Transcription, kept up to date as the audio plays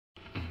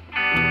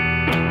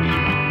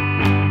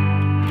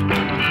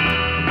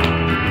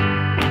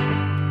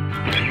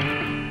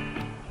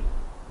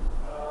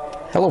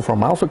Hello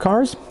from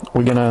AlphaCars.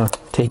 We're gonna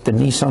take the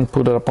Nissan,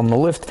 put it up on the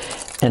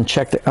lift, and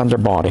check the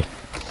underbody.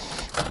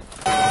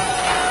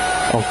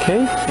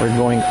 Okay, we're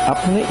going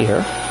up in the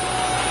air.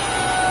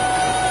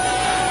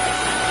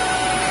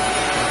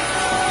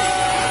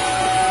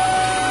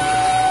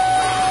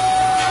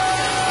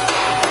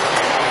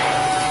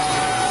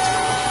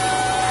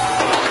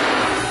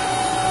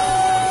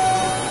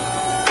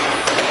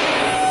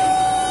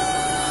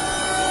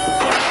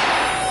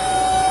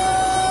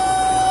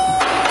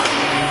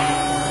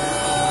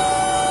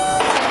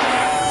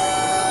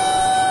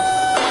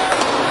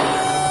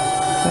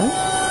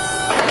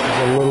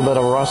 There's a little bit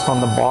of rust on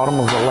the bottom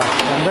of the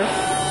left fender,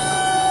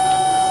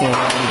 and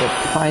a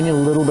tiny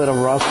little bit of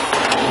rust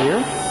here.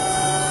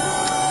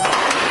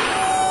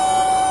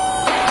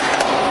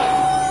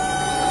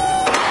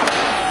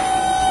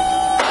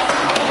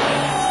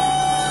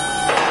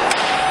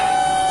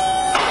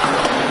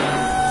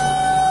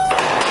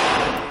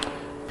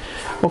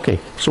 Okay,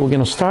 so we're going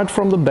to start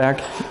from the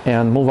back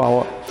and move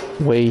our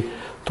way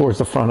towards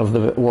the front of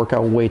the, work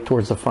our way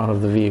towards the front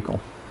of the vehicle.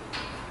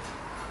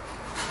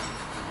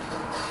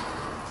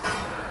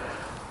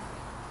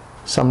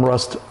 Some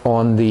rust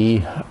on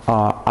the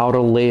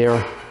outer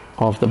layer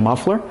of the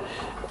muffler.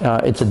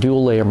 It's a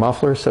dual layer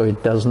muffler, so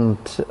it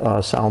doesn't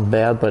sound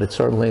bad, but it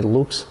certainly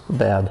looks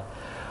bad.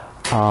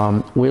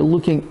 We're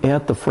looking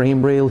at the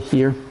frame rail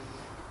here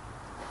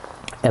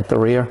at the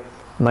rear,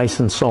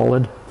 nice and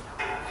solid.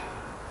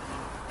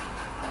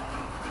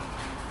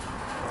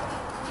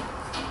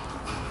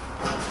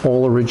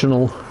 All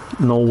original,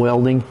 no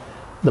welding.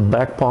 The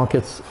back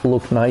pockets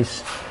look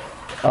nice.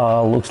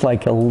 Looks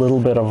like a little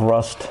bit of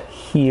rust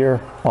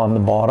here on the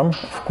bottom,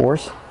 of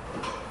course.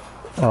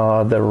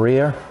 The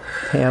rear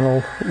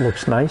panel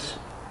looks nice.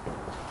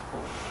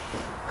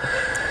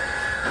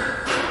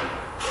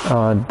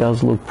 It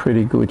does look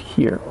pretty good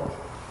here.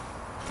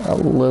 A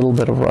little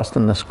bit of rust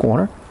in this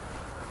corner.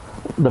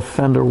 The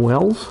fender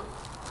wells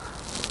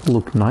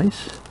look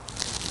nice.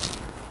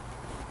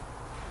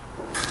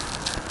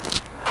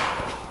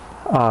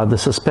 The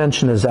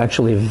suspension is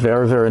actually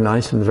very, very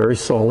nice and very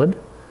solid.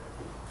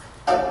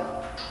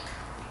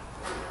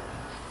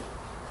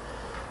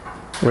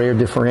 Rear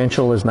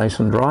differential is nice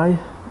and dry.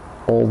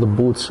 All the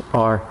boots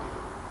are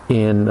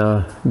in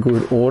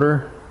good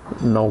order.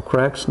 No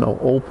cracks, no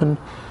open.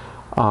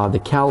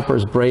 The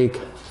calipers, brake,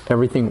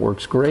 everything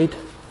works great.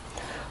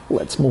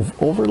 Let's move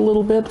over a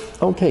little bit.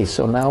 Okay,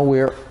 so now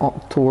we're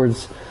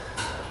towards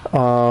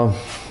the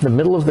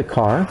middle of the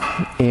car,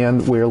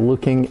 and we're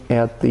looking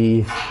at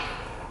the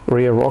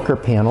rear rocker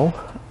panel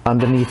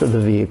underneath of the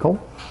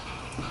vehicle.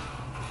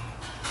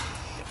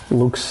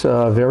 Looks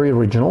very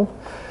original.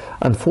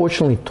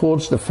 Unfortunately,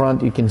 towards the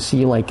front, you can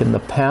see, like in the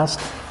past,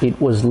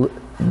 it was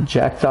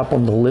jacked up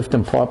on the lift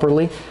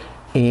improperly,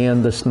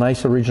 and this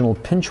nice original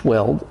pinch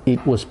weld,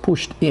 it was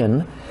pushed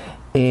in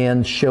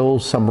and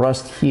shows some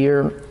rust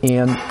here,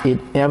 and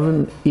it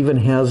even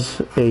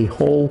has a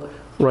hole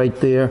right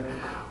there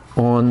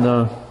on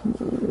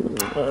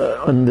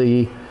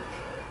the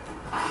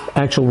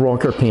actual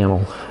rocker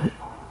panel.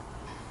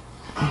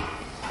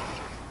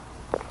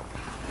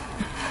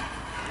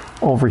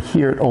 Over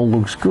here, it all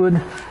looks good.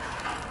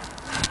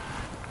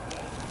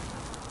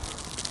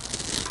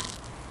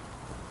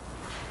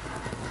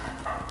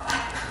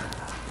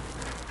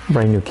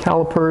 Brand new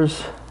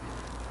calipers,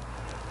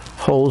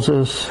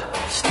 hoses,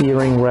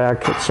 steering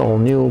rack, it's all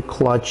new,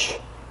 clutch,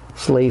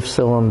 slave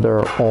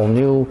cylinder, all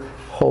new,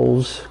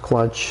 hose,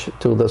 clutch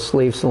to the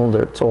slave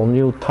cylinder, it's all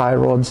new, tie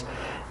rods,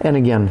 and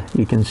again,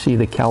 you can see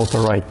the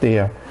caliper right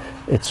there,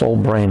 it's all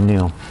brand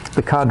new.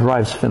 The car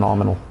drives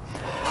phenomenal.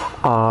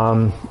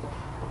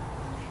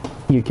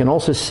 You can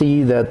also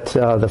see that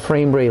the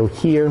frame rail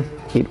here,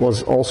 it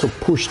was also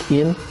pushed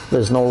in.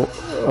 There's no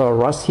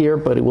rust here,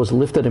 but it was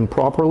lifted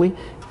improperly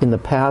in the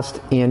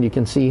past, and you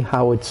can see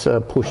how it's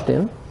pushed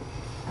in.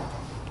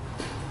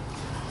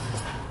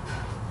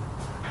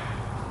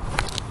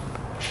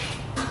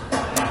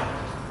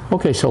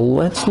 Okay, so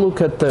let's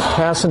look at the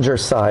passenger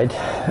side.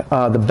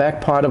 The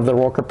back part of the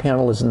rocker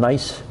panel is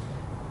nice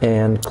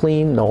and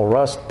clean, no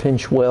rust,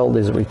 pinch weld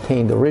is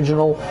retained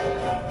original.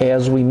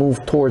 As we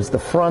move towards the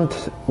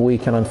front, we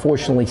can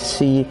unfortunately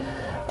see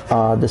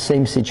the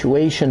same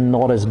situation,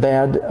 not as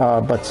bad,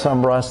 but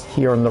some rust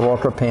here on the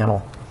rocker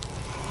panel.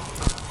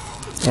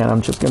 And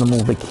I'm just going to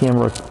move the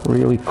camera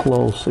really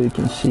close so you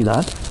can see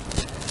that.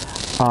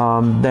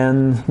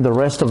 Then the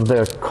rest of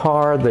the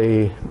car,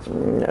 the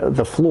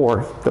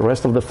floor, the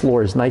rest of the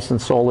floor is nice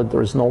and solid.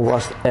 There is no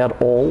rust at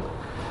all.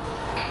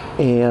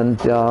 And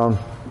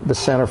the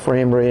center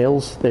frame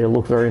rails, they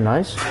look very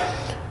nice.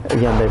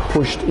 Again, they're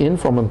pushed in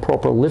from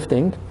improper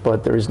lifting,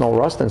 but there is no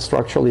rust, and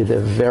structurally they're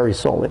very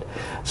solid.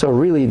 So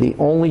really the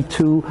only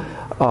two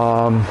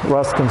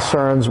rust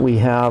concerns we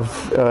have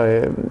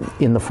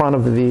in the front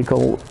of the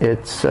vehicle,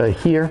 it's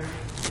here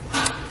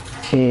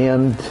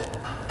and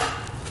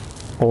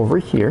over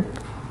here.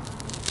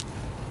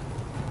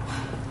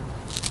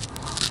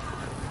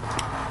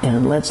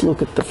 And let's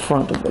look at the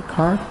front of the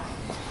car.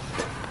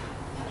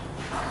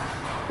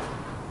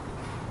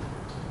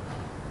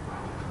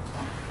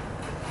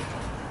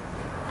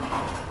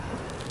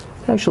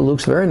 Actually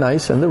looks very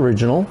nice and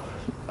original.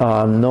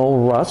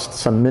 No rust,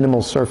 some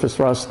minimal surface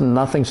rust,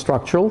 nothing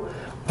structural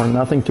or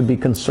nothing to be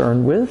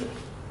concerned with.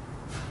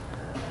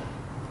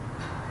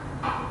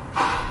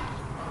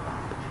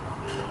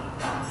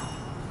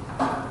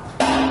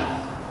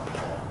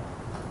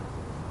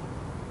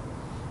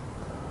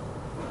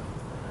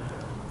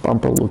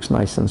 Bumper looks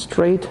nice and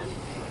straight.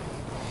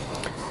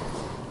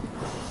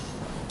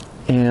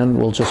 And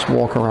we'll just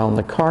walk around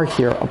the car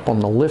here up on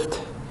the lift.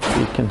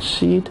 You can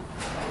see it.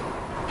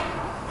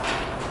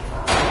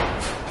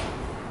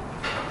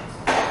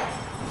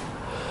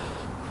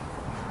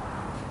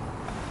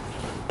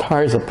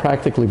 Tires are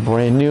practically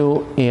brand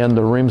new, and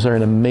the rims are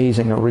in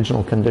amazing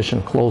original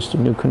condition, close to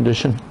new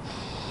condition.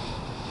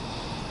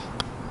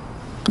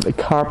 The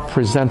car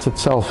presents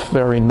itself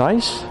very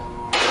nice.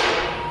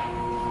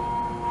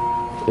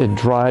 It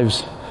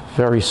drives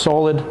very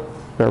solid,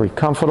 very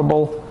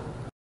comfortable.